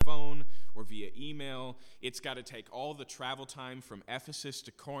phone or via email. It's got to take all the travel time from Ephesus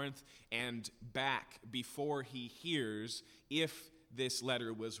to Corinth and back before he hears if this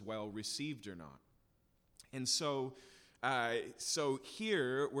letter was well received or not. And so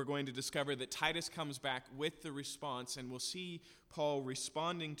here we're going to discover that Titus comes back with the response, and we'll see Paul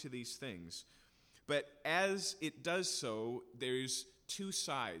responding to these things. But as it does so, there's two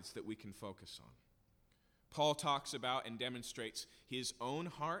sides that we can focus on. Paul talks about and demonstrates his own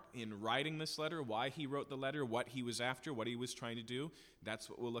heart in writing this letter, why he wrote the letter, what he was after, what he was trying to do. That's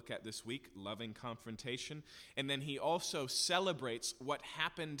what we'll look at this week, loving confrontation. And then he also celebrates what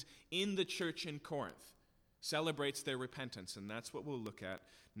happened in the church in Corinth, celebrates their repentance, and that's what we'll look at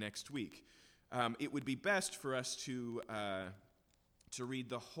next week. It would be best for us to read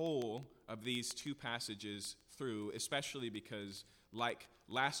the whole of these two passages through, especially because, like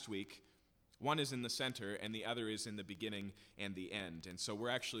last week, one is in the center and the other is in the beginning and the end. And so we're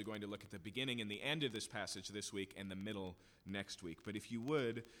actually going to look at the beginning and the end of this passage this week and the middle next week. But if you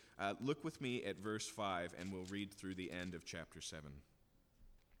would, look with me at verse 5 and we'll read through the end of chapter 7.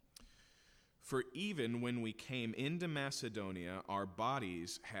 For even when we came into Macedonia, our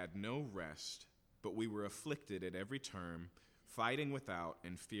bodies had no rest, but we were afflicted at every turn, fighting without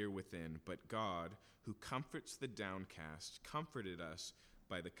and fear within. But God, who comforts the downcast, comforted us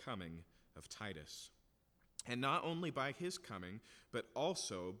by the coming of Titus. And not only by his coming, but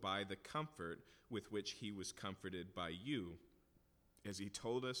also by the comfort with which he was comforted by you, as he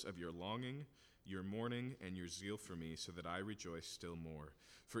told us of your longing, your mourning, and your zeal for me, so that I rejoice still more.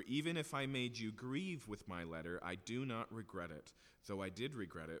 For even if I made you grieve with my letter, I do not regret it, though I did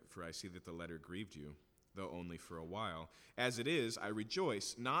regret it, for I see that the letter grieved you, though only for a while. As it is, I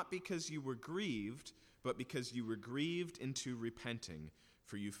rejoice, not because you were grieved, but because you were grieved into repenting,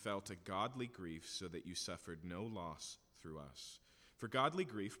 for you felt a godly grief, so that you suffered no loss through us. For godly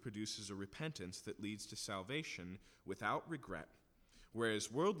grief produces a repentance that leads to salvation without regret,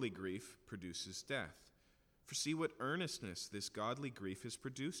 whereas worldly grief produces death. For see what earnestness this godly grief has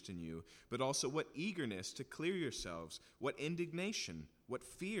produced in you, but also what eagerness to clear yourselves, what indignation, what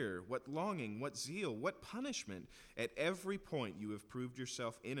fear, what longing, what zeal, what punishment. At every point you have proved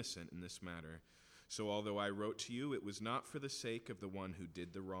yourself innocent in this matter. So although I wrote to you, it was not for the sake of the one who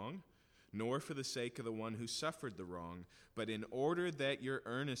did the wrong, nor for the sake of the one who suffered the wrong, but in order that your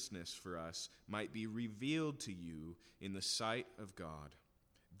earnestness for us might be revealed to you in the sight of God.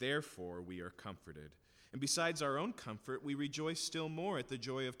 Therefore we are comforted. And besides our own comfort, we rejoice still more at the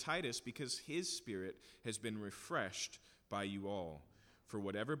joy of Titus, because his spirit has been refreshed by you all. For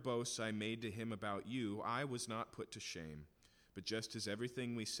whatever boasts I made to him about you, I was not put to shame. But just as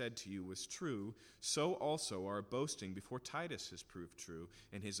everything we said to you was true, so also our boasting before Titus has proved true,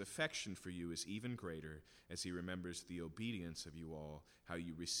 and his affection for you is even greater, as he remembers the obedience of you all, how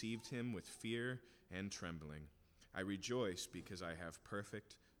you received him with fear and trembling. I rejoice because I have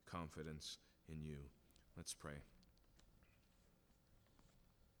perfect confidence in you. Let's pray.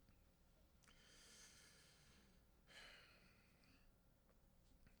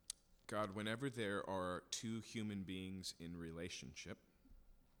 God, whenever there are two human beings in relationship,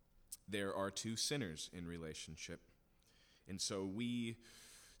 there are two sinners in relationship. And so we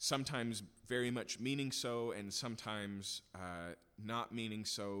sometimes very much meaning so and sometimes not meaning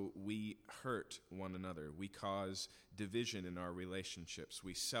so, we hurt one another. We cause division in our relationships.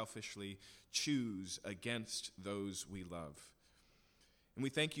 We selfishly choose against those we love. And we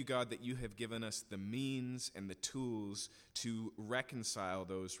thank you, God, that you have given us the means and the tools to reconcile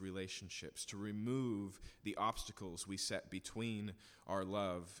those relationships, to remove the obstacles we set between our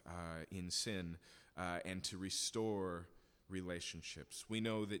love in sin, and to restore relationships. We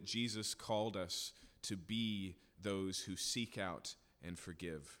know that Jesus called us to be those who seek out and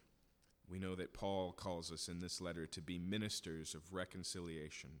forgive. We know that Paul calls us in this letter to be ministers of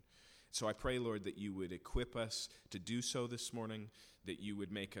reconciliation. So I pray, Lord, that you would equip us to do so this morning, that you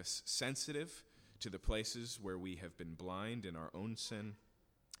would make us sensitive to the places where we have been blind in our own sin,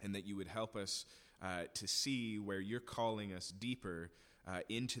 and that you would help us to see where you're calling us deeper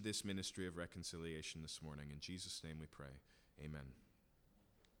into this ministry of reconciliation this morning. In Jesus' name we pray. Amen.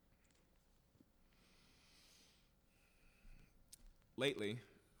 Lately,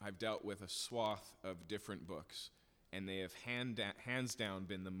 I've dealt with a swath of different books, and they have hands down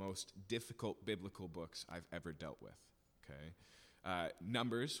been the most difficult biblical books I've ever dealt with. Okay,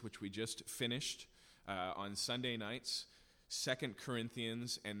 Numbers, which we just finished on Sunday nights, 2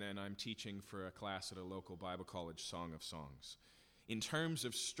 Corinthians, and then I'm teaching for a class at a local Bible college, Song of Songs. In terms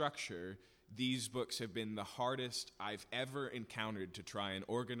of structure, these books have been the hardest I've ever encountered to try and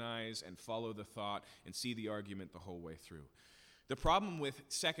organize and follow the thought and see the argument the whole way through. The problem with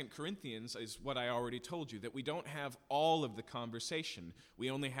 2 Corinthians is what I already told you, that we don't have all of the conversation. We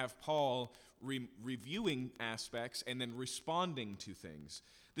only have Paul reviewing aspects and then responding to things.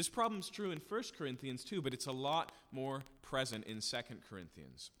 This problem's true in 1 Corinthians too, but it's a lot more present in 2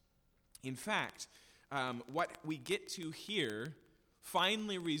 Corinthians. In fact, what we get to here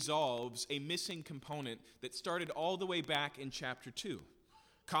finally resolves a missing component that started all the way back in chapter 2.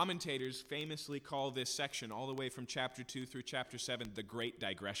 Commentators famously call this section, all the way from chapter 2 through chapter 7, the Great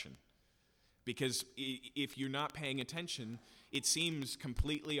Digression. Because if you're not paying attention, it seems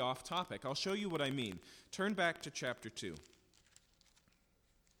completely off topic. I'll show you what I mean. Turn back to chapter 2.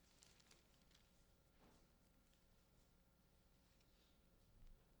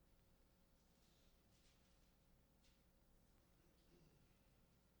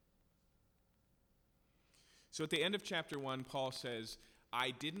 So at the end of chapter 1, Paul says,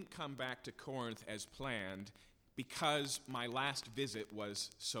 I didn't come back to Corinth as planned because my last visit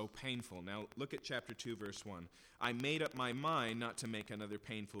was so painful. Now look at chapter 2, verse 1. I made up my mind not to make another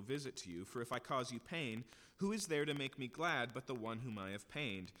painful visit to you, for if I cause you pain, who is there to make me glad but the one whom I have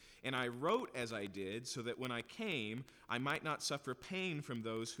pained? And I wrote as I did, so that when I came, I might not suffer pain from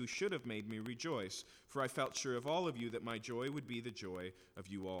those who should have made me rejoice. For I felt sure of all of you that my joy would be the joy of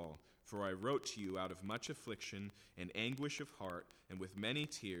you all. For I wrote to you out of much affliction and anguish of heart and with many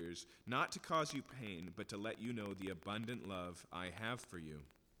tears, not to cause you pain, but to let you know the abundant love I have for you.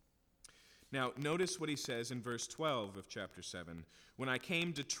 Now, notice what he says in verse 12 of chapter 7. When I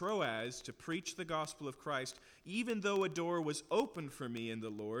came to Troas to preach the gospel of Christ, even though a door was opened for me in the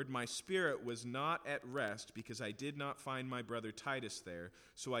Lord, my spirit was not at rest because I did not find my brother Titus there.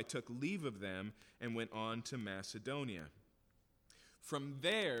 So I took leave of them and went on to Macedonia. From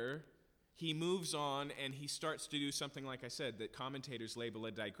there, he moves on and he starts to do something, like I said, that commentators label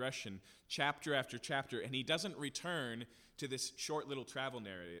a digression, chapter after chapter, and he doesn't return to this short little travel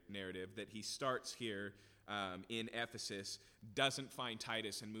narrative that he starts here in Ephesus, doesn't find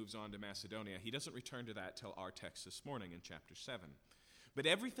Titus, and moves on to Macedonia. He doesn't return to that till our text this morning in chapter 7. But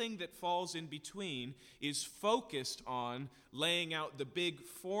everything that falls in between is focused on laying out the big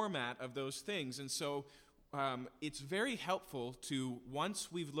format of those things, and so it's very helpful to, once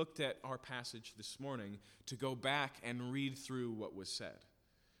we've looked at our passage this morning, to go back and read through what was said,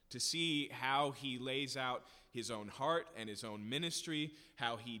 to see how he lays out his own heart and his own ministry,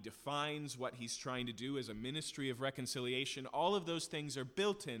 how he defines what he's trying to do as a ministry of reconciliation. All of those things are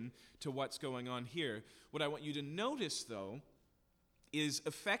built in to what's going on here. What I want you to notice, though, is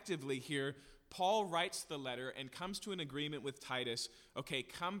effectively here, Paul writes the letter and comes to an agreement with Titus, okay,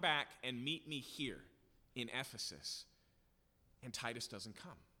 come back and meet me here in Ephesus, and Titus doesn't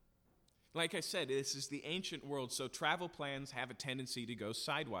come. Like I said, this is the ancient world, so travel plans have a tendency to go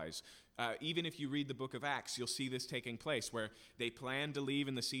sidewise. Even if you read the book of Acts, you'll see this taking place, where they plan to leave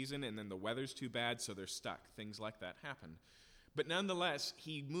in the season, and then the weather's too bad, so they're stuck. Things like that happen. But nonetheless,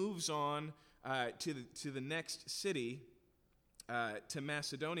 he moves on to the next city, to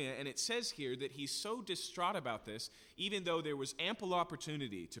Macedonia, and it says here that he's so distraught about this, even though there was ample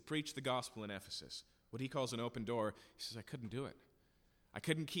opportunity to preach the gospel in Ephesus, what he calls an open door. He says, I couldn't do it. I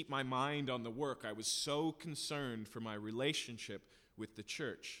couldn't keep my mind on the work. I was so concerned for my relationship with the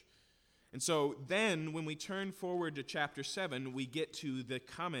church. And so then, when we turn forward to chapter 7, we get to the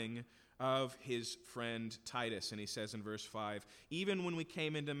coming of his friend Titus. And he says in verse 5, even when we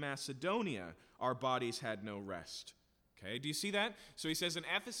came into Macedonia, our bodies had no rest. Okay, do you see that? So he says in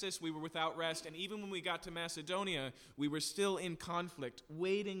Ephesus we were without rest, and even when we got to Macedonia, we were still in conflict,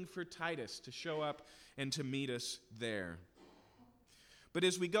 waiting for Titus to show up and to meet us there. But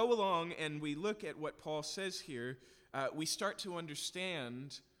as we go along and we look at what Paul says here, we start to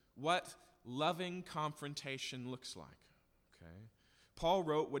understand what loving confrontation looks like. Okay, Paul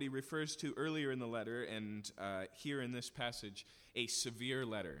wrote what he refers to earlier in the letter, and here in this passage, a severe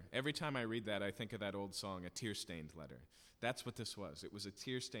letter. Every time I read that, I think of that old song, A Tear-Stained Letter. That's what this was. It was a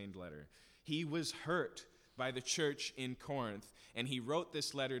tear-stained letter. He was hurt by the church in Corinth, and he wrote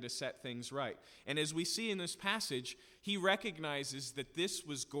this letter to set things right. And as we see in this passage, he recognizes that this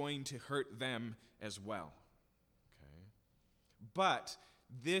was going to hurt them as well. Okay? But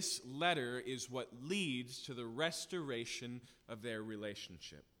this letter is what leads to the restoration of their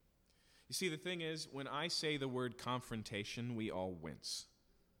relationship. You see, the thing is, when I say the word confrontation, we all wince.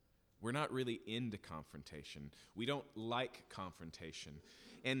 We're not really into confrontation. We don't like confrontation.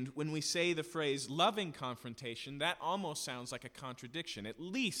 And when we say the phrase loving confrontation, that almost sounds like a contradiction. At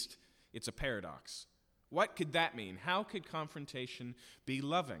least it's a paradox. What could that mean? How could confrontation be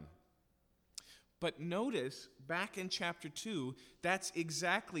loving? But notice, back in chapter 2, that's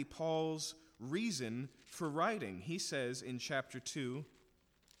exactly Paul's reason for writing. He says in chapter 2,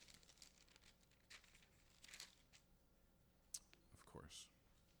 of course,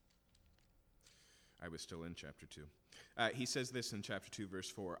 I was still in chapter 2. He says this in chapter 2, verse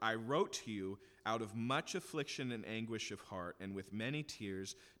 4, I wrote to you out of much affliction and anguish of heart and with many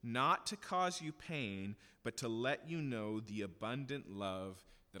tears, not to cause you pain, but to let you know the abundant love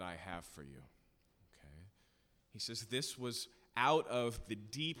that I have for you. Okay? He says, this was out of the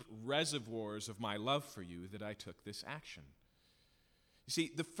deep reservoirs of my love for you that I took this action. You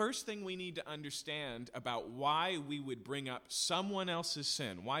see, the first thing we need to understand about why we would bring up someone else's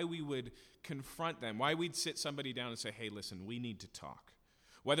sin, why we would confront them, why we'd sit somebody down and say, hey, listen, we need to talk.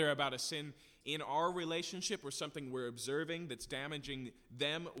 Whether about a sin in our relationship or something we're observing that's damaging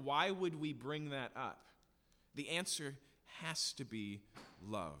them, why would we bring that up? The answer has to be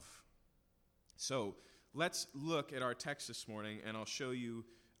love. So let's look at our text this morning, and I'll show you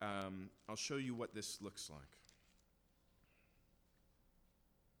what this looks like.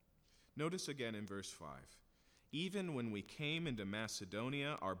 Notice again in verse 5. Even when we came into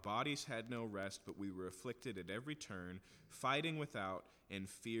Macedonia, our bodies had no rest, but we were afflicted at every turn, fighting without and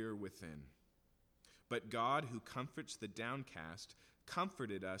fear within. But God, who comforts the downcast,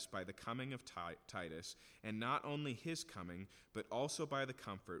 comforted us by the coming of Titus, and not only his coming, but also by the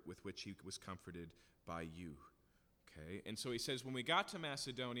comfort with which he was comforted by you. Okay? And so he says, when we got to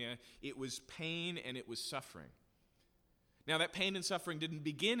Macedonia, it was pain and it was suffering. Now, that pain and suffering didn't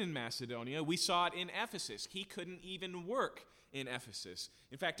begin in Macedonia. We saw it in Ephesus. He couldn't even work in Ephesus.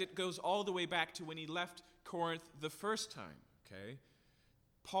 In fact, it goes all the way back to when he left Corinth the first time. Okay?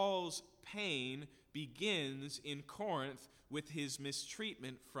 Paul's pain begins in Corinth with his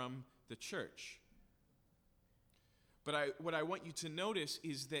mistreatment from the church. But what I want you to notice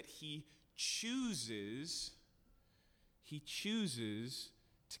is that he chooses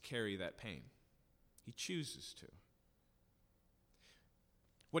to carry that pain. He chooses to.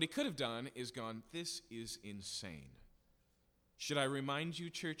 What he could have done is gone, this is insane. Should I remind you,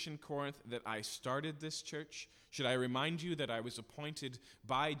 church in Corinth, that I started this church? Should I remind you that I was appointed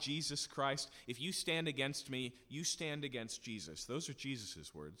by Jesus Christ? If you stand against me, you stand against Jesus. Those are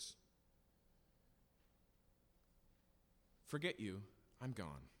Jesus' words. Forget you, I'm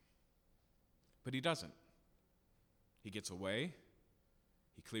gone. But he doesn't. He gets away,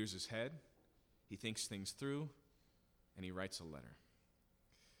 he clears his head, he thinks things through, and he writes a letter.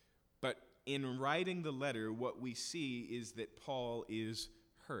 But in writing the letter, what we see is that Paul is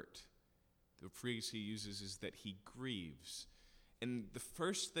hurt. The phrase he uses is that he grieves. And the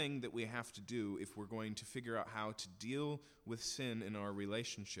first thing that we have to do if we're going to figure out how to deal with sin in our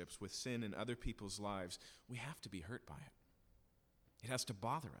relationships, with sin in other people's lives, we have to be hurt by it. It has to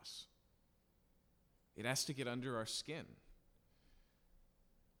bother us. It has to get under our skin.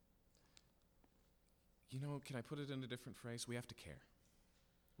 You know, can I put it in a different phrase? We have to care.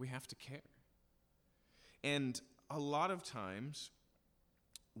 We have to care. And a lot of times,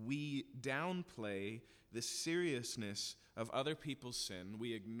 we downplay the seriousness of other people's sin.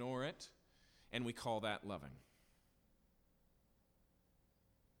 We ignore it, and we call that loving.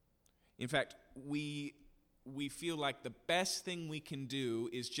 In fact, we feel like the best thing we can do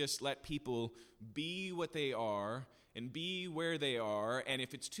is just let people be what they are and be where they are, and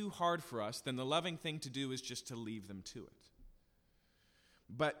if it's too hard for us, then the loving thing to do is just to leave them to it.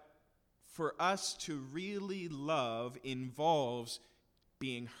 But for us to really love involves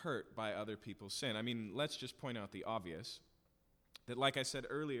being hurt by other people's sin. I mean, let's just point out the obvious. That, like I said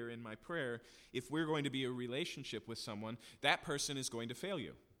earlier in my prayer, if we're going to be a relationship with someone, that person is going to fail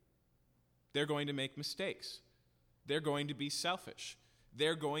you. They're going to make mistakes. They're going to be selfish.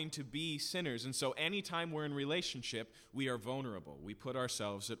 They're going to be sinners. And so anytime we're in relationship, we are vulnerable. We put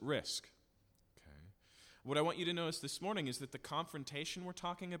ourselves at risk. What I want you to notice this morning is that the confrontation we're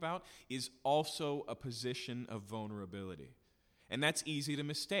talking about is also a position of vulnerability. And that's easy to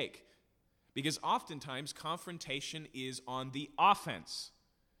mistake, because oftentimes confrontation is on the offense.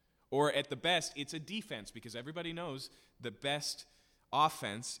 Or at the best, it's a defense, because everybody knows the best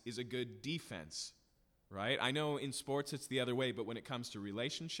offense is a good defense, right? I know in sports it's the other way, but when it comes to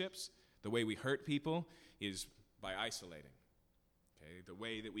relationships, the way we hurt people is by isolating. Okay, the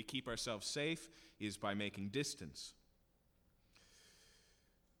way that we keep ourselves safe is by making distance.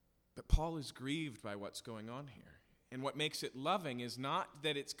 But Paul is grieved by what's going on here. And what makes it loving is not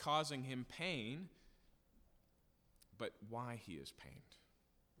that it's causing him pain, but why he is pained.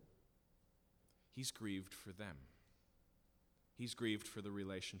 He's grieved for them. He's grieved for the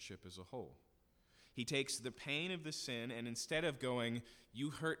relationship as a whole. He takes the pain of the sin, and instead of going,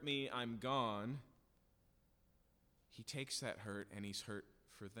 you hurt me, I'm gone, he takes that hurt and he's hurt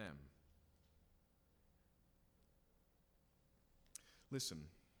for them. Listen,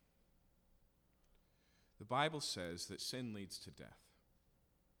 the Bible says that sin leads to death.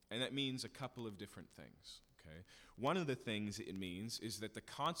 And that means a couple of different things, okay? One of the things it means is that the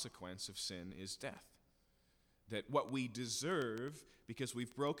consequence of sin is death. That what we deserve, because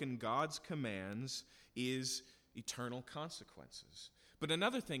we've broken God's commands, is eternal consequences. But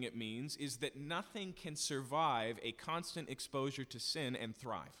another thing it means is that nothing can survive a constant exposure to sin and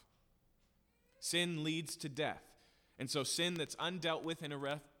thrive. Sin leads to death. And so sin that's undealt with in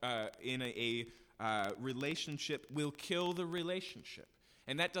a relationship will kill the relationship.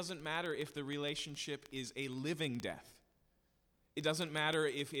 And that doesn't matter if the relationship is a living death. It doesn't matter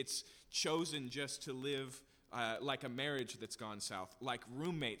if it's chosen just to live like a marriage that's gone south, like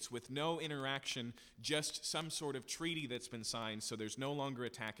roommates with no interaction, just some sort of treaty that's been signed so there's no longer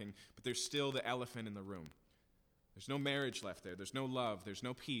attacking, but there's still the elephant in the room. There's no marriage left there. There's no love. There's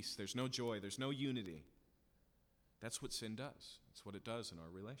no peace. There's no joy. There's no unity. That's what sin does. That's what it does in our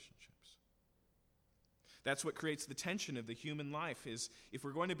relationships. That's what creates the tension of the human life, is if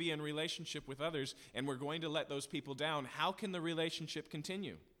we're going to be in relationship with others and we're going to let those people down, how can the relationship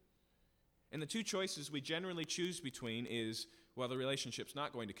continue? And the two choices we generally choose between is, well, the relationship's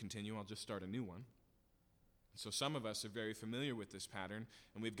not going to continue, I'll just start a new one. So some of us are very familiar with this pattern,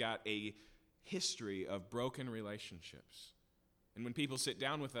 and we've got a history of broken relationships. And when people sit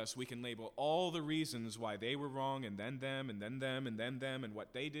down with us, we can label all the reasons why they were wrong, and then them, and then them, and then them, and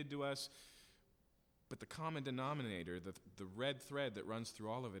what they did to us. But the common denominator, the red thread that runs through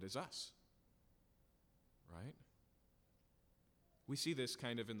all of it is us. Right? We see this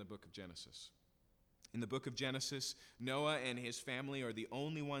kind of in the book of Genesis. In the book of Genesis, Noah and his family are the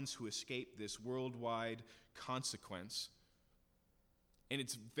only ones who escape this worldwide consequence. And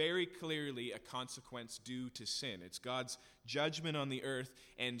it's very clearly a consequence due to sin. It's God's judgment on the earth,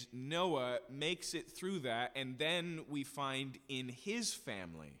 and Noah makes it through that, and then we find in his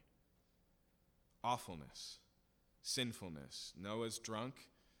family awfulness, sinfulness. Noah's drunk.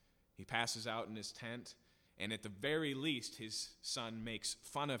 He passes out in his tent. And at the very least, his son makes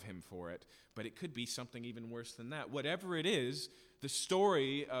fun of him for it. But it could be something even worse than that. Whatever it is, the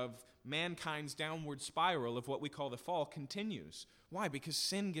story of mankind's downward spiral of what we call the fall continues. Why? Because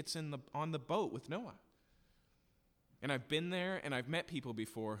sin gets on the boat with Noah. And I've been there, and I've met people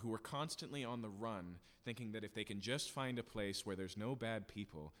before who are constantly on the run, thinking that if they can just find a place where there's no bad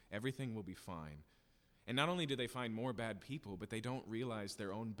people, everything will be fine. And not only do they find more bad people, but they don't realize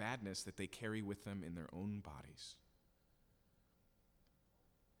their own badness that they carry with them in their own bodies.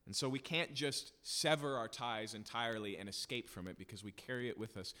 And so we can't just sever our ties entirely and escape from it because we carry it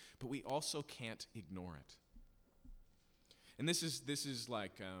with us, but we also can't ignore it. And this is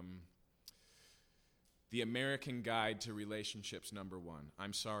like the American Guide to Relationships #1.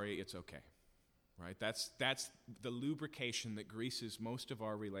 I'm sorry, it's okay. Right? That's the lubrication that greases most of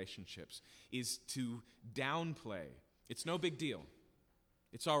our relationships, is to downplay. It's no big deal.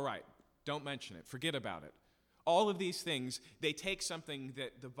 It's all right. Don't mention it. Forget about it. All of these things, they take something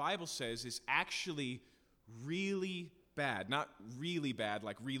that the Bible says is actually really bad. Not really bad,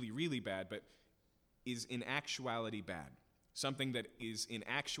 like really, really bad, but is in actuality bad. Something that is in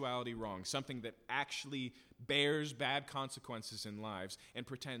actuality wrong. Something that actually bears bad consequences in lives and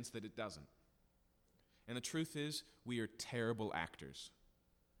pretends that it doesn't. And the truth is, we are terrible actors.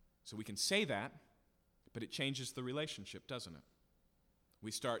 So we can say that, but it changes the relationship, doesn't it?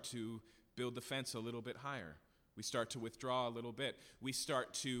 We start to build the fence a little bit higher. We start to withdraw a little bit. We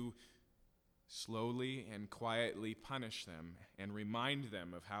start to slowly and quietly punish them and remind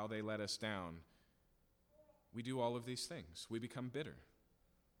them of how they let us down. We do all of these things. We become bitter.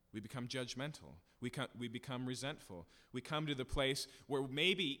 We become judgmental. We become resentful. We come to the place where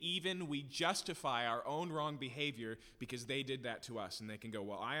maybe even we justify our own wrong behavior because they did that to us. And they can go,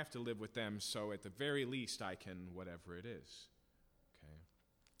 well, I have to live with them, so at the very least I can whatever it is. Okay?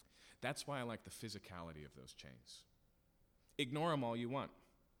 That's why I like the physicality of those chains. Ignore them all you want.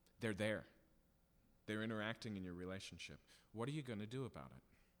 They're there. They're interacting in your relationship. What are you going to do about it?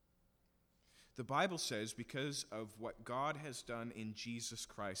 The Bible says because of what God has done in Jesus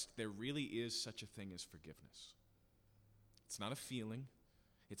Christ, there really is such a thing as forgiveness. It's not a feeling.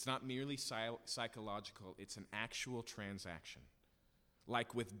 It's not merely psychological. It's an actual transaction.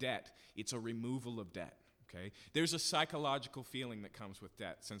 Like with debt, it's a removal of debt. Okay? There's a psychological feeling that comes with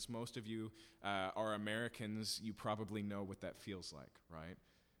debt. Since most of you are Americans, you probably know what that feels like, right?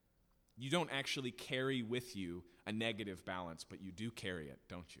 You don't actually carry with you a negative balance, but you do carry it,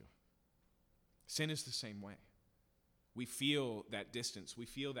 don't you? Sin is the same way. We feel that distance. We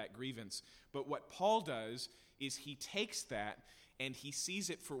feel that grievance. But what Paul does is he takes that and he sees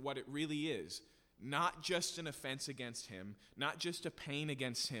it for what it really is. not just an offense against him, not just a pain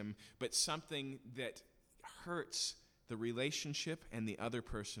against him, but something that hurts the relationship and the other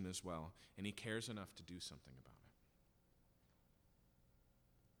person as well, and he cares enough to do something about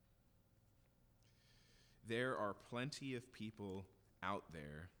it. There are plenty of people out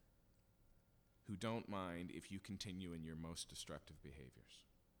there who don't mind if you continue in your most destructive behaviors.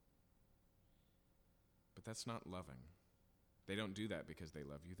 But that's not loving. They don't do that because they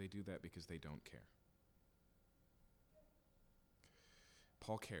love you. They do that because they don't care.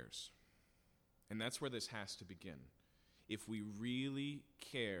 Paul cares. And that's where this has to begin. If we really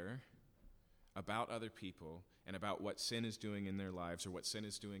care about other people and about what sin is doing in their lives or what sin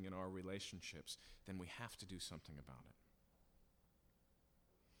is doing in our relationships, then we have to do something about it.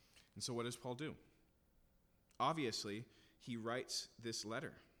 And so what does Paul do? Obviously, he writes this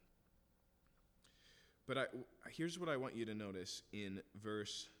letter. But here's what I want you to notice in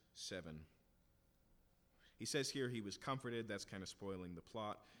verse 7. He says here he was comforted. That's kind of spoiling the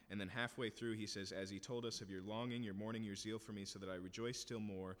plot. And then halfway through he says, as he told us of your longing, your mourning, your zeal for me, so that I rejoice still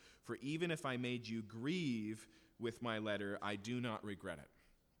more. For even if I made you grieve with my letter, I do not regret it.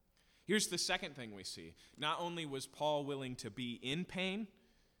 Here's the second thing we see. Not only was Paul willing to be in pain,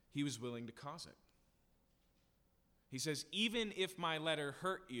 he was willing to cause it. He says, even if my letter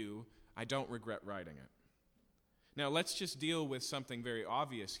hurt you, I don't regret writing it. Now, let's just deal with something very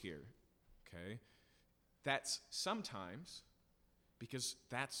obvious here, okay? That's sometimes because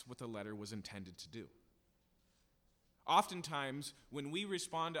that's what the letter was intended to do. Oftentimes, when we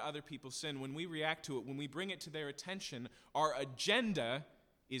respond to other people's sin, when we react to it, when we bring it to their attention, our agenda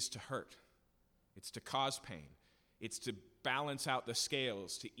is to hurt. It's to cause pain. It's to balance out the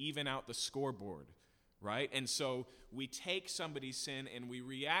scales, to even out the scoreboard, right? And so we take somebody's sin and we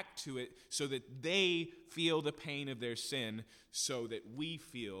react to it so that they feel the pain of their sin, so that we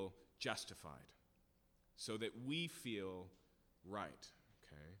feel justified, so that we feel right,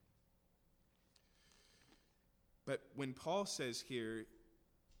 okay? But when Paul says here,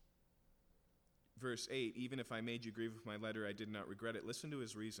 verse 8, even if I made you grieve with my letter, I did not regret it. Listen to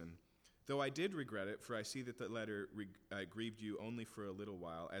his reason. Though I did regret it, for I see that the letter grieved you only for a little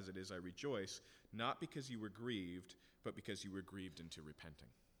while. As it is, I rejoice, not because you were grieved, but because you were grieved into repenting.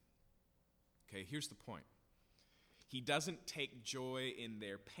 Okay, here's the point. He doesn't take joy in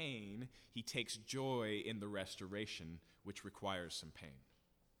their pain. He takes joy in the restoration, which requires some pain.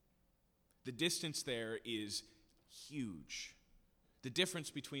 The distance there is huge. The difference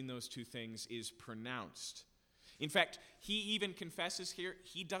between those two things is pronounced. In fact, he even confesses here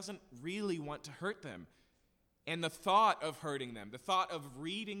he doesn't really want to hurt them. And the thought of hurting them, the thought of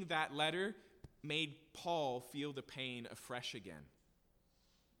reading that letter, made Paul feel the pain afresh again.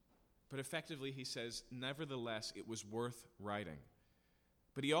 But effectively, he says, nevertheless, it was worth writing.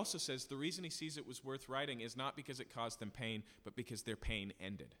 But he also says the reason he sees it was worth writing is not because it caused them pain, but because their pain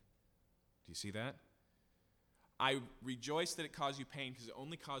ended. Do you see that? I rejoice that it caused you pain because it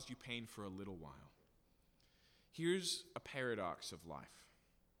only caused you pain for a little while. Here's a paradox of life.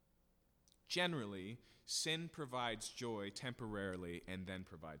 Generally, sin provides joy temporarily and then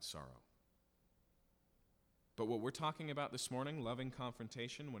provides sorrow. But what we're talking about this morning, loving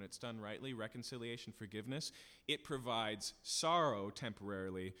confrontation, when it's done rightly, reconciliation, forgiveness, it provides sorrow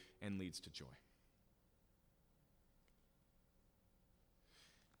temporarily and leads to joy.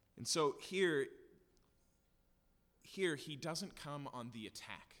 And so here he doesn't come on the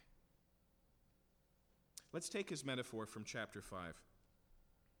attack. Let's take his metaphor from chapter 5.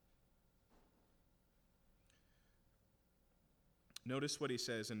 Notice what he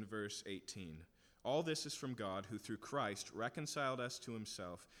says in verse 18. All this is from God, who through Christ reconciled us to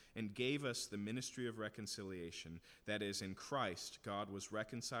himself and gave us the ministry of reconciliation. That is, in Christ, God was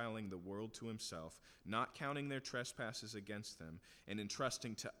reconciling the world to himself, not counting their trespasses against them, and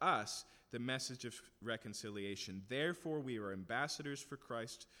entrusting to us the message of reconciliation. Therefore, we are ambassadors for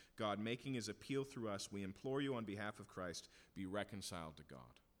Christ, God making his appeal through us. We implore you on behalf of Christ, be reconciled to God.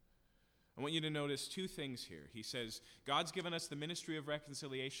 I want you to notice two things here. He says, God's given us the ministry of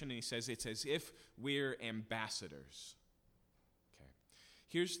reconciliation, and he says it's as if we're ambassadors. Okay.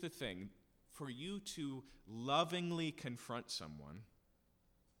 Here's the thing. For you to lovingly confront someone,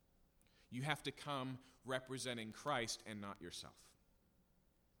 you have to come representing Christ and not yourself.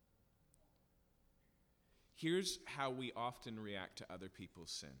 Here's how we often react to other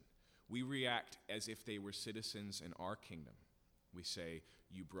people's sin. We react as if they were citizens in our kingdom. We say,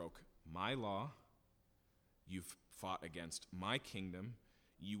 you broke my law, you've fought against my kingdom,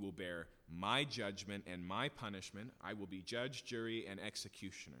 you will bear my judgment and my punishment. I will be judge, jury, and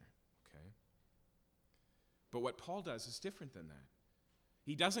executioner. Okay? But what Paul does is different than that.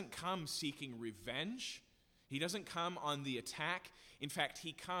 He doesn't come seeking revenge. He doesn't come on the attack. In fact,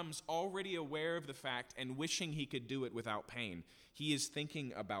 he comes already aware of the fact and wishing he could do it without pain. He is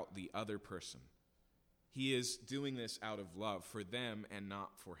thinking about the other person. He is doing this out of love for them and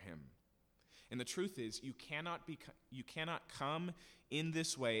not for him. And the truth is, you cannot come in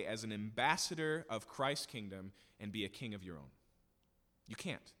this way as an ambassador of Christ's kingdom and be a king of your own. You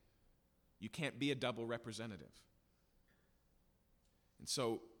can't. You can't be a double representative. And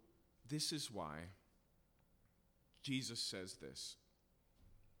so, this is why Jesus says this.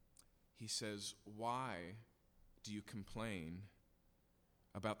 He says, "Why do you complain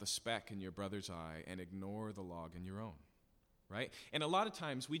about the speck in your brother's eye and ignore the log in your own?" Right? And a lot of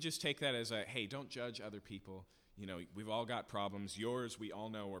times we just take that as a, hey, don't judge other people. You know, we've all got problems. Yours, we all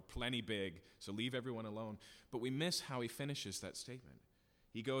know, are plenty big, so leave everyone alone. But we miss how he finishes that statement.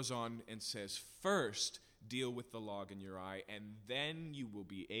 He goes on and says, first, deal with the log in your eye, and then you will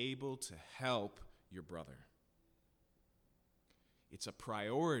be able to help your brother. It's a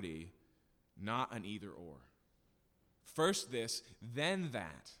priority, not an either or. First this, then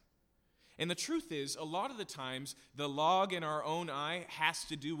that. And the truth is, a lot of the times, the log in our own eye has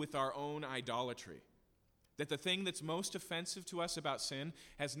to do with our own idolatry. That the thing that's most offensive to us about sin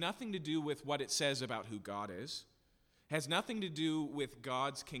has nothing to do with what it says about who God is, has nothing to do with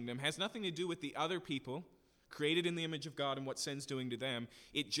God's kingdom, has nothing to do with the other people created in the image of God and what sin's doing to them.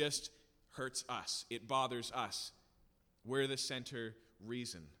 It just hurts us. It bothers us. We're the center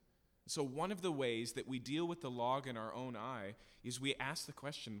reason. So one of the ways that we deal with the log in our own eye is we ask the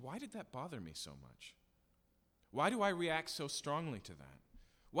question, why did that bother me so much? Why do I react so strongly to that?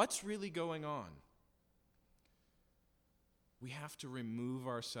 What's really going on? We have to remove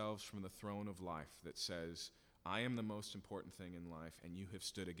ourselves from the throne of life that says, I am the most important thing in life, and you have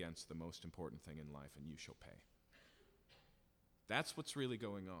stood against the most important thing in life, and you shall pay. That's what's really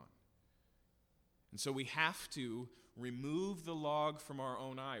going on. And so we have to remove the log from our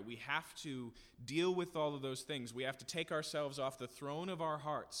own eye. We have to deal with all of those things. We have to take ourselves off the throne of our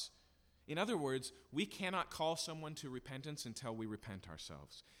hearts. In other words, we cannot call someone to repentance until we repent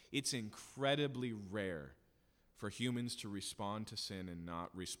ourselves. It's incredibly rare for humans to respond to sin and not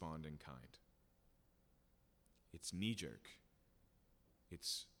respond in kind. It's knee-jerk.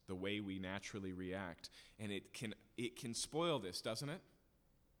 It's the way we naturally react. And it can spoil this, doesn't it?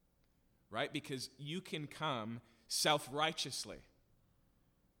 Right? Because you can come self-righteously,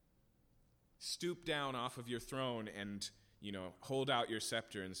 stoop down off of your throne and, hold out your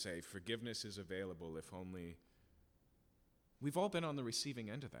scepter and say, forgiveness is available if only... We've all been on the receiving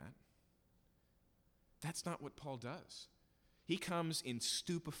end of that. That's not what Paul does. He comes in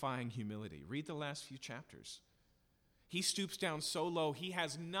stupefying humility. Read the last few chapters. He stoops down so low, he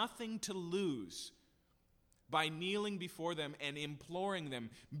has nothing to lose by kneeling before them and imploring them,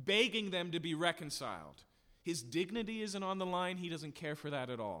 begging them to be reconciled. His dignity isn't on the line. He doesn't care for that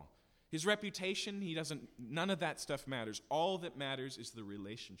at all. His reputation, none of that stuff matters. All that matters is the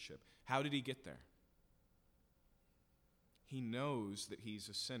relationship. How did he get there? He knows that he's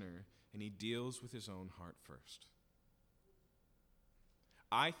a sinner, and he deals with his own heart first.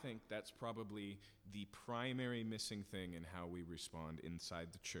 I think that's probably the primary missing thing in how we respond inside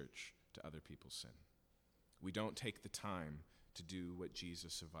the church to other people's sin. We don't take the time to do what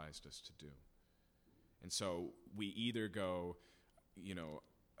Jesus advised us to do. And so we either go,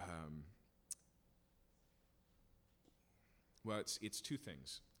 it's two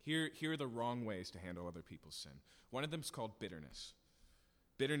things. Here are the wrong ways to handle other people's sin. One of them is called bitterness.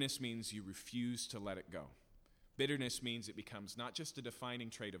 Bitterness means you refuse to let it go. Bitterness means it becomes not just a defining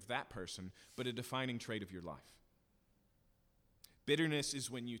trait of that person, but a defining trait of your life. Bitterness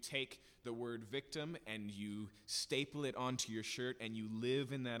is when you take the word victim and you staple it onto your shirt and you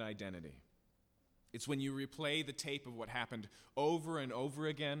live in that identity. It's when you replay the tape of what happened over and over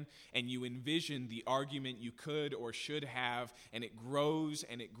again and you envision the argument you could or should have, and it grows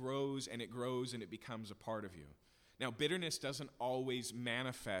and it grows and it grows and it becomes a part of you. Now, bitterness doesn't always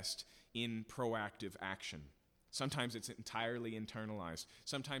manifest in proactive action. Sometimes it's entirely internalized.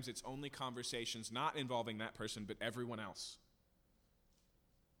 Sometimes it's only conversations not involving that person but everyone else.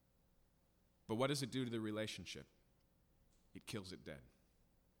 But what does it do to the relationship? It kills it dead.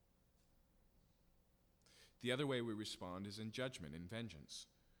 The other way we respond is in judgment, in vengeance.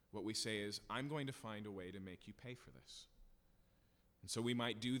 What we say is, I'm going to find a way to make you pay for this. And so we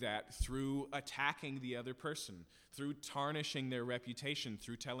might do that through attacking the other person, through tarnishing their reputation,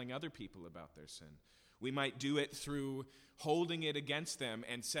 through telling other people about their sin. We might do it through holding it against them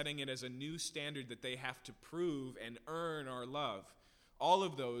and setting it as a new standard that they have to prove and earn our love. All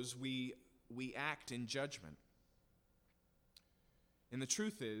of those we act in judgment. And the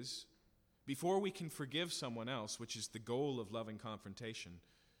truth is, before we can forgive someone else, which is the goal of loving confrontation,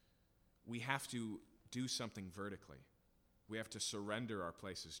 we have to do something vertically. We have to surrender our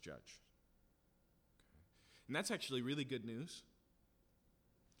place as judge. Okay. And that's actually really good news.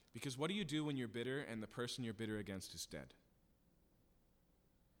 Because what do you do when you're bitter and the person you're bitter against is dead?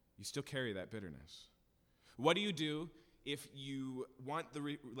 You still carry that bitterness. What do you do if you want the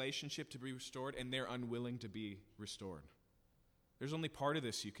relationship to be restored and they're unwilling to be restored? There's only part of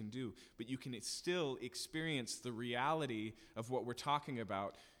this you can do, but you can still experience the reality of what we're talking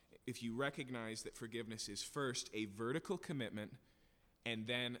about if you recognize that forgiveness is first a vertical commitment and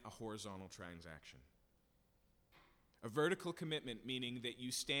then a horizontal transaction. A vertical commitment meaning that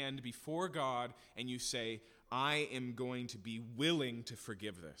you stand before God and you say, I am going to be willing to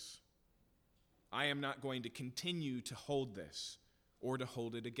forgive this. I am not going to continue to hold this or to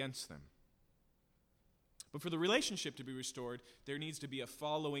hold it against them. But for the relationship to be restored, there needs to be a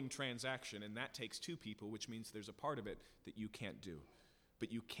following transaction, and that takes two people, which means there's a part of it that you can't do.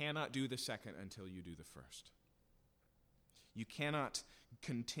 But you cannot do the second until you do the first. You cannot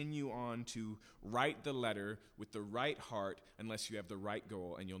continue on to write the letter with the right heart unless you have the right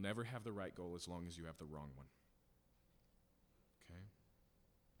goal, and you'll never have the right goal as long as you have the wrong one. Okay?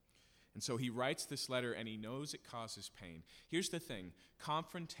 And so he writes this letter, and he knows it causes pain. Here's the thing.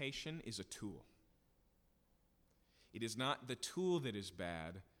 Confrontation is a tool. It is not the tool that is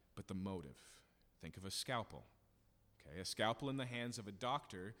bad, but the motive. Think of a scalpel. Okay? A scalpel in the hands of a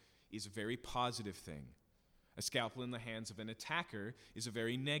doctor is a very positive thing. A scalpel in the hands of an attacker is a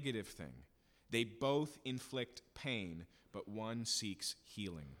very negative thing. They both inflict pain, but one seeks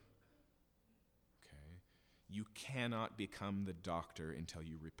healing. Okay? You cannot become the doctor until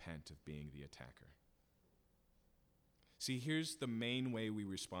you repent of being the attacker. See, here's the main way we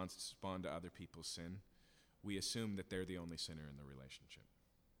respond to other people's sin. We assume that they're the only sinner in the relationship.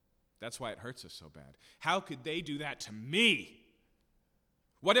 That's why it hurts us so bad. How could they do that to me?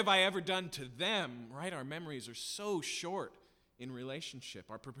 What have I ever done to them? Right? Our memories are so short in relationship.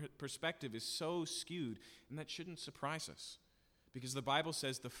 Our perspective is so skewed, and that shouldn't surprise us. Because the Bible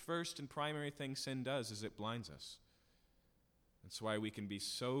says the first and primary thing sin does is it blinds us. That's why we can be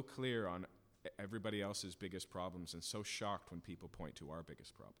so clear on everybody else's biggest problems and so shocked when people point to our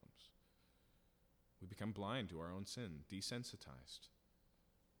biggest problems. We become blind to our own sin, desensitized,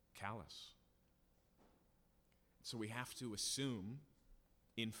 callous. So we have to assume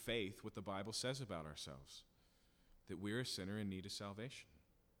in faith what the Bible says about ourselves, that we're a sinner in need of salvation.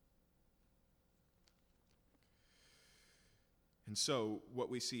 And so what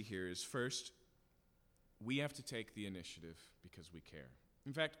we see here is first, we have to take the initiative because we care.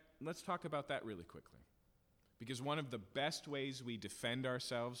 In fact, let's talk about that really quickly. Because one of the best ways we defend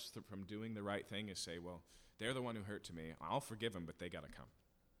ourselves from doing the right thing is say, well, they're the one who hurt to me. I'll forgive them, but they got to come.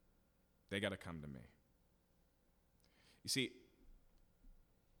 They got to come to me. You see,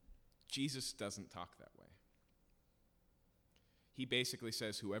 Jesus doesn't talk that way. He basically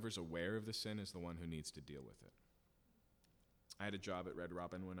says whoever's aware of the sin is the one who needs to deal with it. I had a job at Red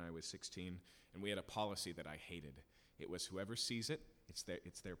Robin when I was 16, and we had a policy that I hated. It was whoever sees it, it's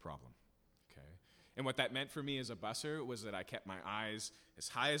their problem. Okay? And what that meant for me as a busser was that I kept my eyes as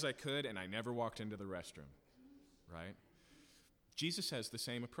high as I could, and I never walked into the restroom. Right? Jesus has the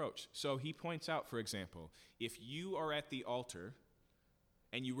same approach. So he points out, for example, if you are at the altar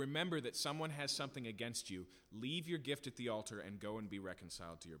and you remember that someone has something against you, leave your gift at the altar and go and be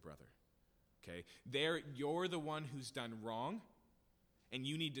reconciled to your brother. Okay? There, you're the one who's done wrong, and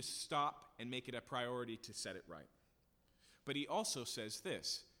you need to stop and make it a priority to set it right. But he also says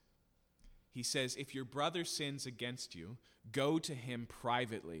this. He says, if your brother sins against you, go to him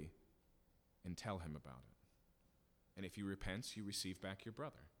privately and tell him about it. And if he repents, you receive back your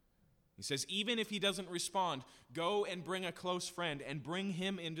brother. He says, even if he doesn't respond, go and bring a close friend and bring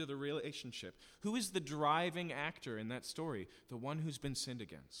him into the relationship. Who is the driving actor in that story? The one who's been sinned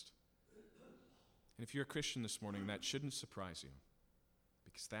against. And if you're a Christian this morning, that shouldn't surprise you,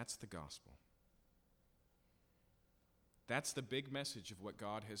 because that's the gospel. That's the big message of what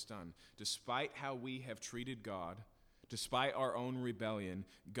God has done. Despite how we have treated God, despite our own rebellion,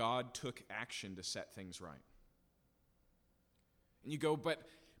 God took action to set things right. And you go, but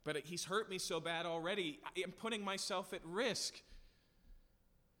he's hurt me so bad already. I'm putting myself at risk.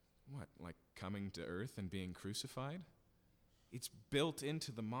 What, like coming to earth and being crucified? It's built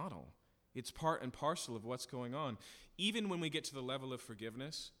into the model. It's part and parcel of what's going on. Even when we get to the level of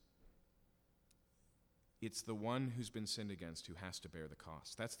forgiveness, it's the one who's been sinned against who has to bear the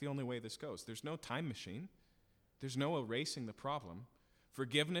cost. That's the only way this goes. There's no time machine. There's no erasing the problem.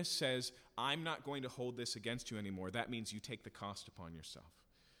 Forgiveness says, I'm not going to hold this against you anymore. That means you take the cost upon yourself.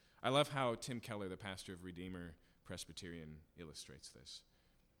 I love how Tim Keller, the pastor of Redeemer Presbyterian, illustrates this.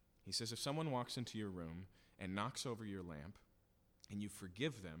 He says, if someone walks into your room and knocks over your lamp and you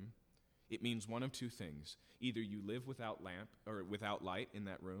forgive them, it means one of two things. Either you live without light in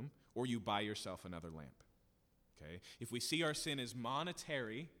that room, or you buy yourself another lamp. Okay? If we see our sin as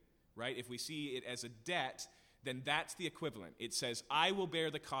monetary, right? If we see it as a debt, then that's the equivalent. It says, I will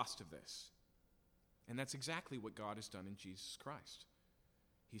bear the cost of this. And that's exactly what God has done in Jesus Christ.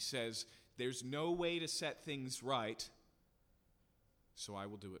 He says, there's no way to set things right, so I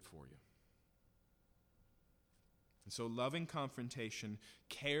will do it for you. And so loving confrontation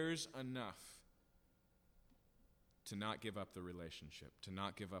cares enough to not give up the relationship, to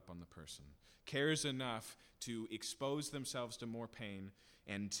not give up on the person, cares enough to expose themselves to more pain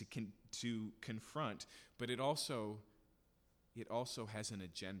and to confront, but it also has an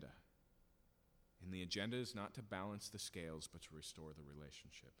agenda. And the agenda is not to balance the scales, but to restore the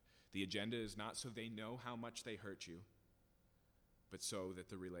relationship. The agenda is not so they know how much they hurt you, but so that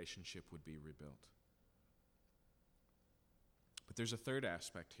the relationship would be rebuilt. But there's a third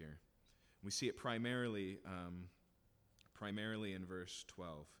aspect here. We see it primarily in verse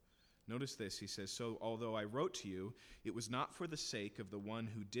 12. Notice this, he says, so although I wrote to you, it was not for the sake of the one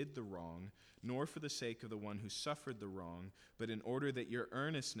who did the wrong, nor for the sake of the one who suffered the wrong, but in order that your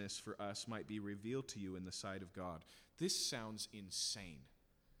earnestness for us might be revealed to you in the sight of God. This sounds insane.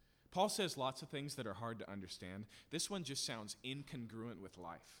 Paul says lots of things that are hard to understand. This one just sounds incongruent with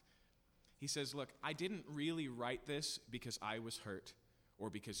life. He says, look, I didn't really write this because I was hurt or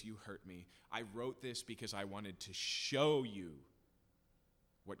because you hurt me. I wrote this because I wanted to show you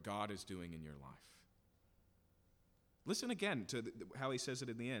what God is doing in your life. Listen again to how he says it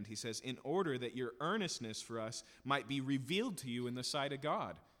in the end. He says, in order that your earnestness for us might be revealed to you in the sight of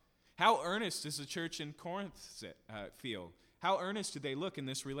God. How earnest does the church in Corinth feel? How earnest do they look in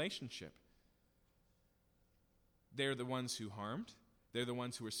this relationship? They're the ones who harmed. They're the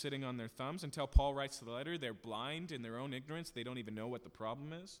ones who are sitting on their thumbs. Until Paul writes the letter, they're blind in their own ignorance. They don't even know what the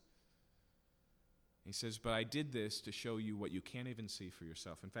problem is. He says, but I did this to show you what you can't even see for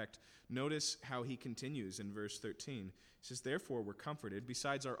yourself. In fact, notice how he continues in verse 13. He says, therefore we're comforted.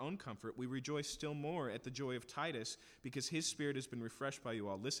 Besides our own comfort, we rejoice still more at the joy of Titus, because his spirit has been refreshed by you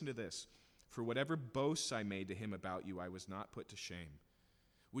all. Listen to this. For whatever boasts I made to him about you, I was not put to shame.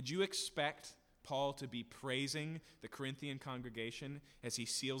 Would you expect Paul to be praising the Corinthian congregation as he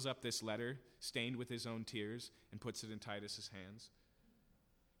seals up this letter, stained with his own tears, and puts it in Titus's hands?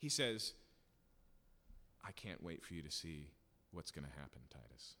 He says, I can't wait for you to see what's going to happen,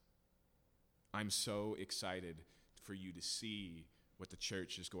 Titus. I'm so excited for you to see what the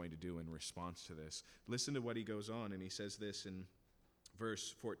church is going to do in response to this. Listen to what he goes on, and he says this in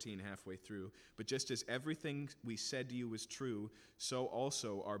verse 14, halfway through. But just as everything we said to you was true, so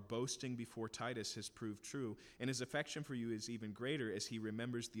also our boasting before Titus has proved true, and his affection for you is even greater as he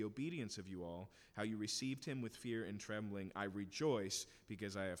remembers the obedience of you all, how you received him with fear and trembling. I rejoice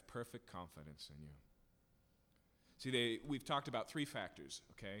because I have perfect confidence in you. See, we've talked about three factors,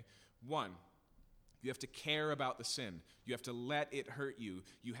 okay? One, you have to care about the sin. You have to let it hurt you.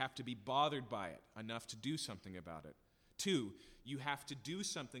 You have to be bothered by it enough to do something about it. Two, you have to do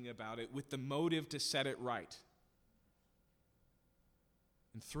something about it with the motive to set it right.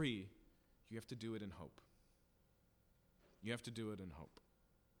 And three, you have to do it in hope. You have to do it in hope.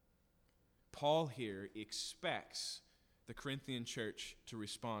 Paul here expects the Corinthian church to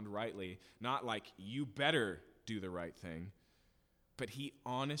respond rightly, not like, you better do the right thing, but he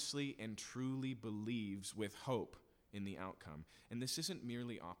honestly and truly believes with hope in the outcome. And this isn't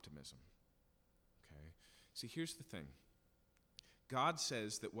merely optimism. Okay? See, here's the thing. God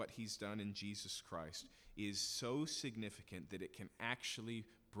says that what he's done in Jesus Christ is so significant that it can actually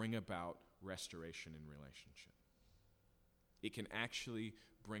bring about restoration in relationship. It can actually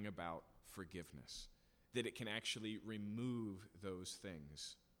bring about forgiveness, that it can actually remove those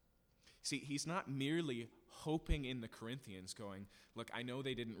things. See, he's not merely hoping in the Corinthians going, look, I know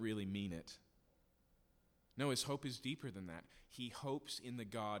they didn't really mean it. No, his hope is deeper than that. He hopes in the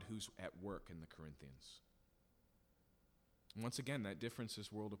God who's at work in the Corinthians. And once again, that difference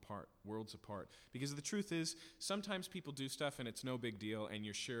is worlds apart. Because the truth is, sometimes people do stuff and it's no big deal and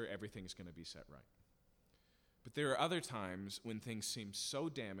you're sure everything's going to be set right. But there are other times when things seem so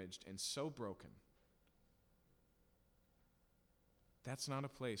damaged and so broken. That's not a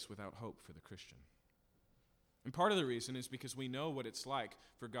place without hope for the Christian. And part of the reason is because we know what it's like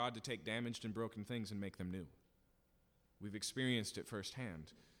for God to take damaged and broken things and make them new. We've experienced it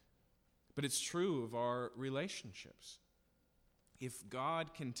firsthand. But it's true of our relationships. If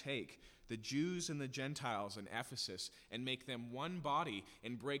God can take the Jews and the Gentiles in Ephesus and make them one body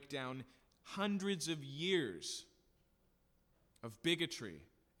and break down hundreds of years of bigotry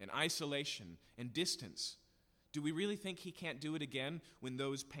and isolation and distance, do we really think he can't do it again when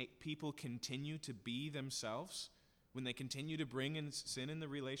those people continue to be themselves? When they continue to bring in sin in the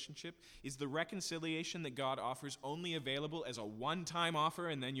relationship? Is the reconciliation that God offers only available as a one-time offer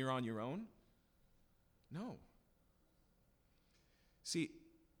and then you're on your own? No. See,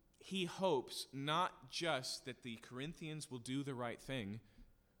 he hopes not just that the Corinthians will do the right thing,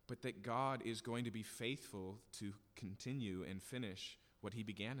 but that God is going to be faithful to continue and finish what he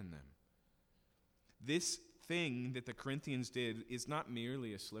began in them. This thing that the Corinthians did is not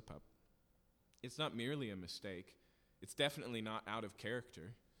merely a slip-up. It's not merely a mistake. It's definitely not out of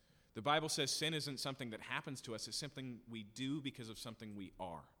character. The Bible says sin isn't something that happens to us. It's something we do because of something we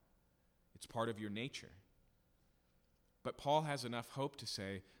are. It's part of your nature. But Paul has enough hope to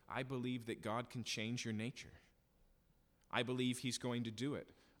say, I believe that God can change your nature. I believe he's going to do it.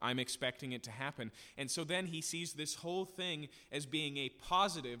 I'm expecting it to happen. And so then he sees this whole thing as being a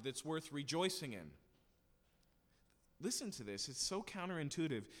positive that's worth rejoicing in. Listen to this. It's so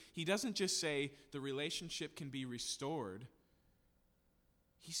counterintuitive. He doesn't just say the relationship can be restored.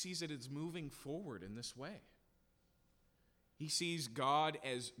 He sees it as moving forward in this way. He sees God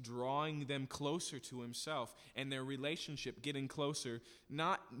as drawing them closer to himself and their relationship getting closer,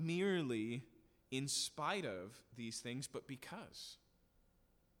 not merely in spite of these things, but because.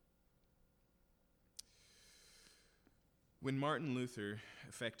 When Martin Luther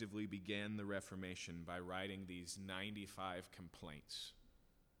effectively began the Reformation by writing these 95 complaints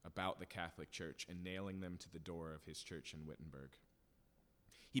about the Catholic Church and nailing them to the door of his church in Wittenberg,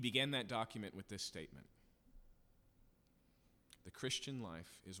 he began that document with this statement: the Christian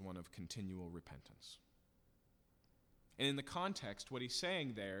life is one of continual repentance. And in the context, what he's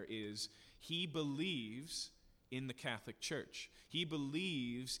saying there is he believes in the Catholic Church. He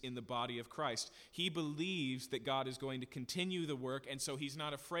believes in the body of Christ. He believes that God is going to continue the work, and so he's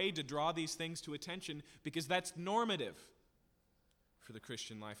not afraid to draw these things to attention because that's normative for the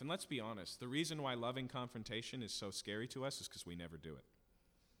Christian life. And let's be honest, the reason why loving confrontation is so scary to us is because we never do it.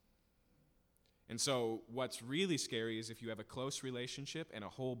 And so what's really scary is if you have a close relationship and a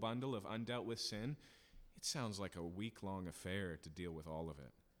whole bundle of undealt with sin, it sounds like a week-long affair to deal with all of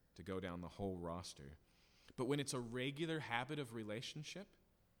it, to go down the whole roster. But when it's a regular habit of relationship,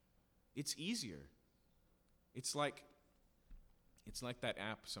 it's easier. It's like that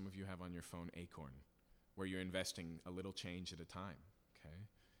app some of you have on your phone, Acorn, where you're investing a little change at a time, okay?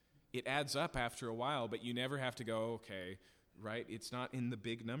 It adds up after a while, but you never have to go, okay, right? It's not in the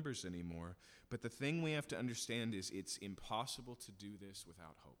big numbers anymore. But the thing we have to understand is it's impossible to do this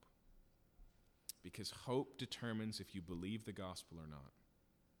without hope. Because hope determines if you believe the gospel or not.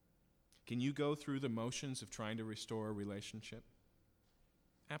 Can you go through the motions of trying to restore a relationship?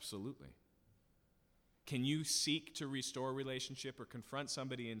 Absolutely. Can you seek to restore a relationship or confront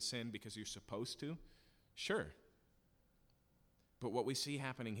somebody in sin because you're supposed to? Sure. But what we see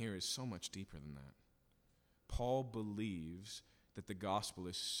happening here is so much deeper than that. Paul believes that the gospel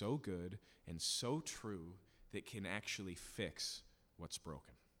is so good and so true that it can actually fix what's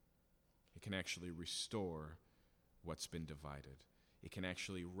broken. It can actually restore what's been divided. It can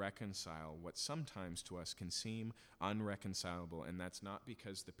actually reconcile what sometimes to us can seem unreconcilable, and that's not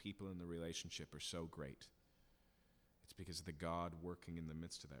because the people in the relationship are so great. It's because the God working in the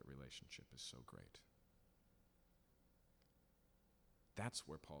midst of that relationship is so great. That's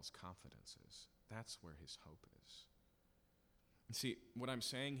where Paul's confidence is. That's where his hope is. And see, what I'm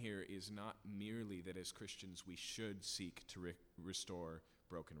saying here is not merely that as Christians we should seek to restore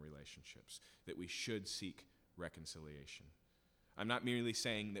broken relationships, that we should seek reconciliation. I'm not merely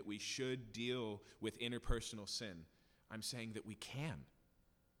saying that we should deal with interpersonal sin. I'm saying that we can.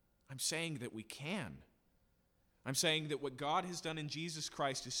 I'm saying that we can. I'm saying that what God has done in Jesus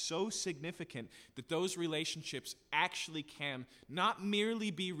Christ is so significant that those relationships actually can not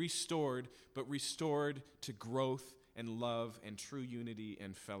merely be restored, but restored to growth and love and true unity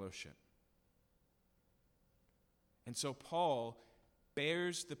and fellowship. And so Paul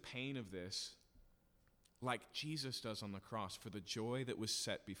bears the pain of this like Jesus does on the cross. For the joy that was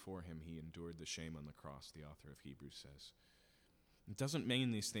set before him, he endured the shame on the cross, the author of Hebrews says. It doesn't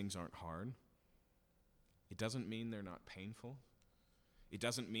mean these things aren't hard. It doesn't mean they're not painful. It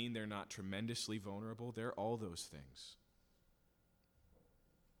doesn't mean they're not tremendously vulnerable. They're all those things.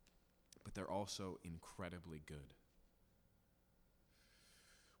 But they're also incredibly good.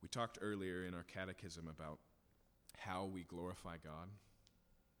 We talked earlier in our catechism about how we glorify God.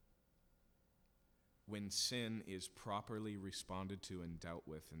 when sin is properly responded to and dealt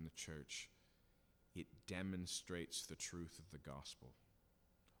with in the church, it demonstrates the truth of the gospel.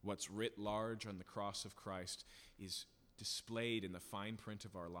 What's writ large on the cross of Christ is displayed in the fine print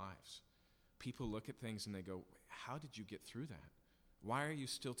of our lives. People look at things and they go, how did you get through that? Why are you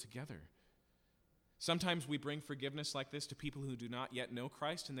still together? Sometimes we bring forgiveness like this to people who do not yet know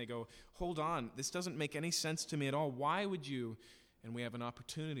Christ, and they go, hold on, this doesn't make any sense to me at all. Why would you? And we have an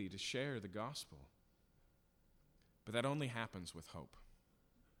opportunity to share the gospel. But that only happens with hope.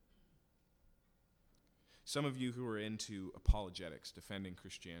 Some of you who are into apologetics, defending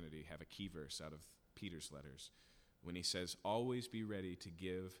Christianity, have a key verse out of Peter's letters when he says, always be ready to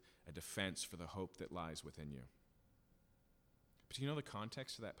give a defense for the hope that lies within you. But do you know the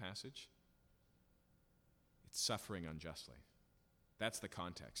context of that passage? It's suffering unjustly. That's the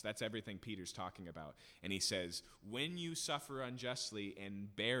context. That's everything Peter's talking about. And he says, when you suffer unjustly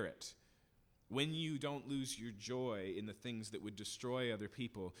and bear it, when you don't lose your joy in the things that would destroy other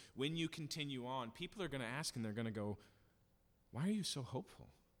people, when you continue on, people are going to ask and they're going to go, why are you so hopeful?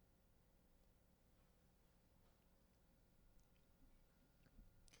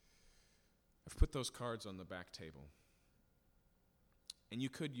 I've put those cards on the back table. And you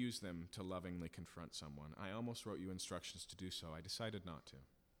could use them to lovingly confront someone. I almost wrote you instructions to do so. I decided not to.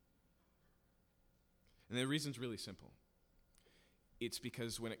 And the reason's really simple. It's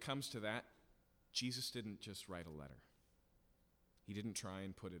because when it comes to that, Jesus didn't just write a letter. He didn't try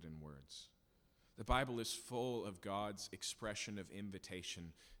and put it in words. The Bible is full of God's expression of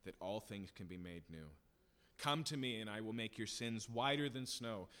invitation that all things can be made new. Come to me, and I will make your sins whiter than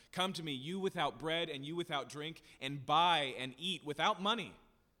snow. Come to me, you without bread and you without drink, and buy and eat without money.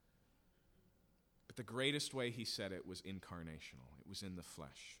 But the greatest way he said it was incarnational. It was in the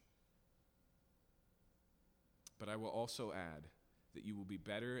flesh. But I will also add that you will be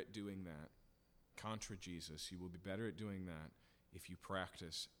better at doing that, contra Jesus, you will be better at doing that if you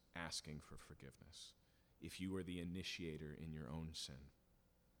practice asking for forgiveness, if you are the initiator in your own sin,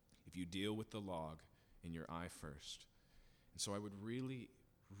 if you deal with the log in your eye first. And so I would really,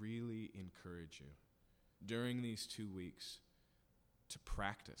 really encourage you during these 2 weeks to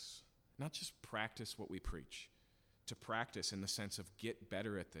practice, not just practice what we preach, to practice in the sense of get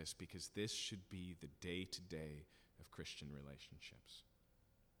better at this, because this should be the day-to-day of Christian relationships,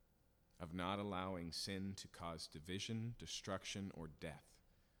 of not allowing sin to cause division, destruction, or death,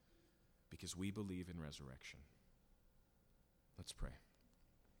 because we believe in resurrection. Let's pray.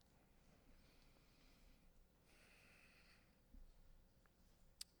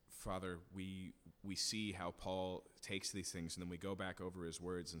 Father, we see how Paul takes these things, and then we go back over his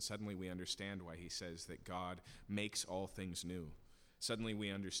words, and suddenly we understand why he says that God makes all things new. Suddenly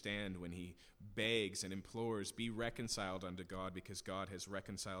we understand when he begs and implores, be reconciled unto God, because God has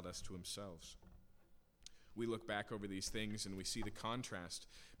reconciled us to himself. We look back over these things and we see the contrast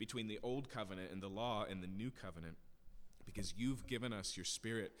between the old covenant and the law and the new covenant, because you've given us your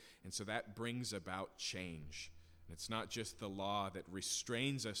Spirit, and so that brings about change. It's not just the law that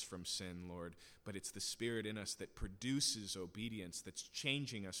restrains us from sin, Lord, but it's the Spirit in us that produces obedience, that's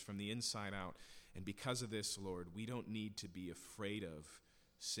changing us from the inside out. And because of this, Lord, we don't need to be afraid of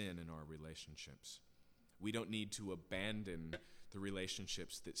sin in our relationships. We don't need to abandon the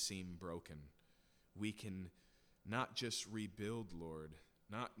relationships that seem broken. We can not just rebuild, Lord,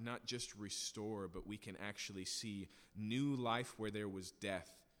 not just restore, but we can actually see new life where there was death.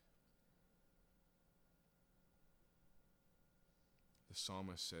 The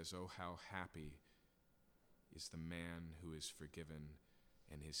psalmist says, oh, how happy is the man who is forgiven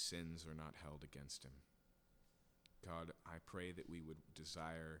and his sins are not held against him. God, I pray that we would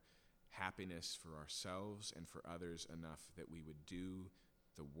desire happiness for ourselves and for others enough that we would do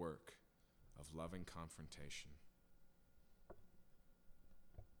the work of loving confrontation,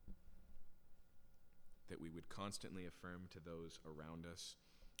 that we would constantly affirm to those around us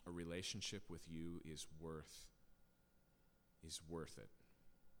a relationship with you is worth it.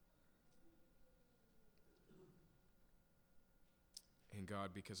 And God,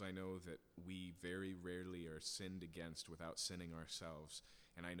 because I know that we very rarely are sinned against without sinning ourselves,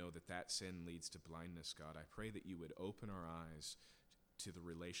 and I know that that sin leads to blindness, God, I pray that you would open our eyes to the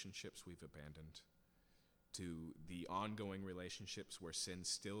relationships we've abandoned, to the ongoing relationships where sin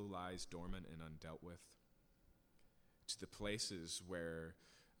still lies dormant and undealt with, to the places where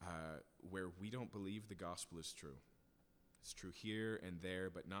we don't believe the gospel is true. It's true here and there,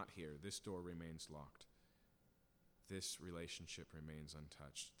 but not here. This door remains locked. This relationship remains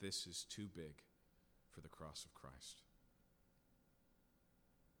untouched. This is too big for the cross of Christ.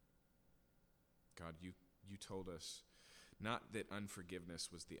 God, you told us not that unforgiveness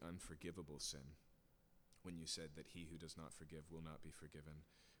was the unforgivable sin, when you said that he who does not forgive will not be forgiven.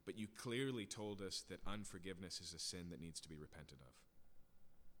 But you clearly told us that unforgiveness is a sin that needs to be repented of.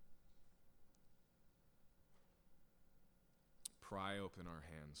 Pry open our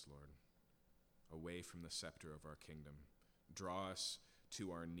hands, Lord, away from the scepter of our kingdom. Draw us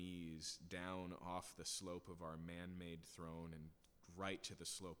to our knees, down off the slope of our man-made throne and right to the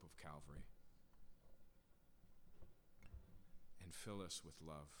slope of Calvary. And fill us with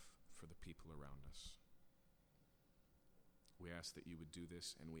love for the people around us. We ask that you would do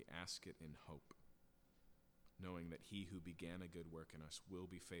this, and we ask it in hope, knowing that he who began a good work in us will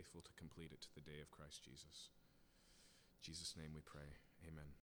be faithful to complete it to the day of Christ Jesus. In Jesus' name we pray. Amen.